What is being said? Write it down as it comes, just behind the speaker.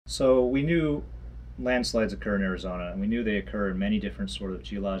So we knew landslides occur in Arizona, and we knew they occur in many different sort of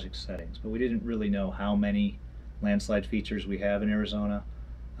geologic settings, but we didn't really know how many landslide features we have in Arizona.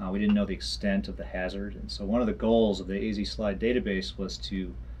 We didn't know the extent of the hazard, and so one of the goals of the AzSLID database was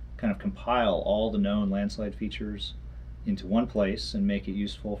to kind of compile all the known landslide features into one place and make it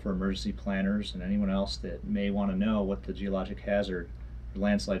useful for emergency planners and anyone else that may want to know what the geologic hazard or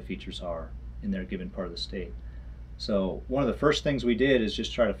landslide features are in their given part of the state. So one of the first things we did is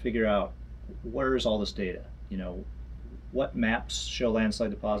just try to figure out where is all this data. What maps show landslide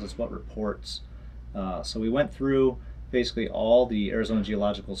deposits, what reports. So we went through basically all the Arizona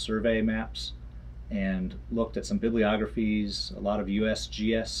Geological Survey maps and looked at some bibliographies, a lot of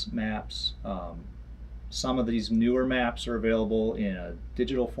AZGS maps. Some of these newer maps are available in a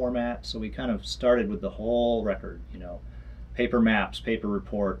digital format, so we kind of started with the whole record, paper maps, paper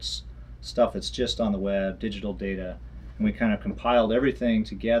reports, stuff that's just on the web, digital data, and we kind of compiled everything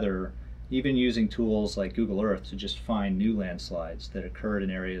together, even using tools like Google Earth to just find new landslides that occurred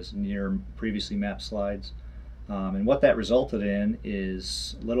in areas near previously mapped slides. And what that resulted in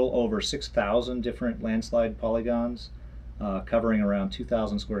is a little over 6,000 different landslide polygons covering around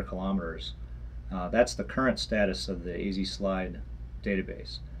 2,000 square kilometers. That's the current status of the AzSLID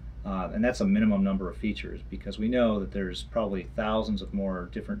database. And that's a minimum number of features, because we know that there's probably thousands of more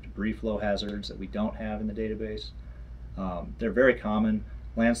different debris flow hazards that we don't have in the database. They're very common.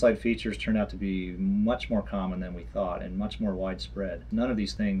 Landslide features turn out to be much more common than we thought and much more widespread. None of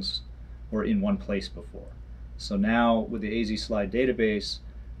these things were in one place before. So now with the AzSLID database,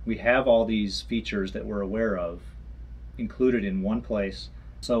 we have all these features that we're aware of included in one place.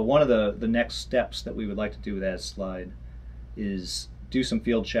 So one of the next steps that we would like to do with AzSLID is do some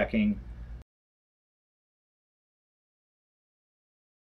field checking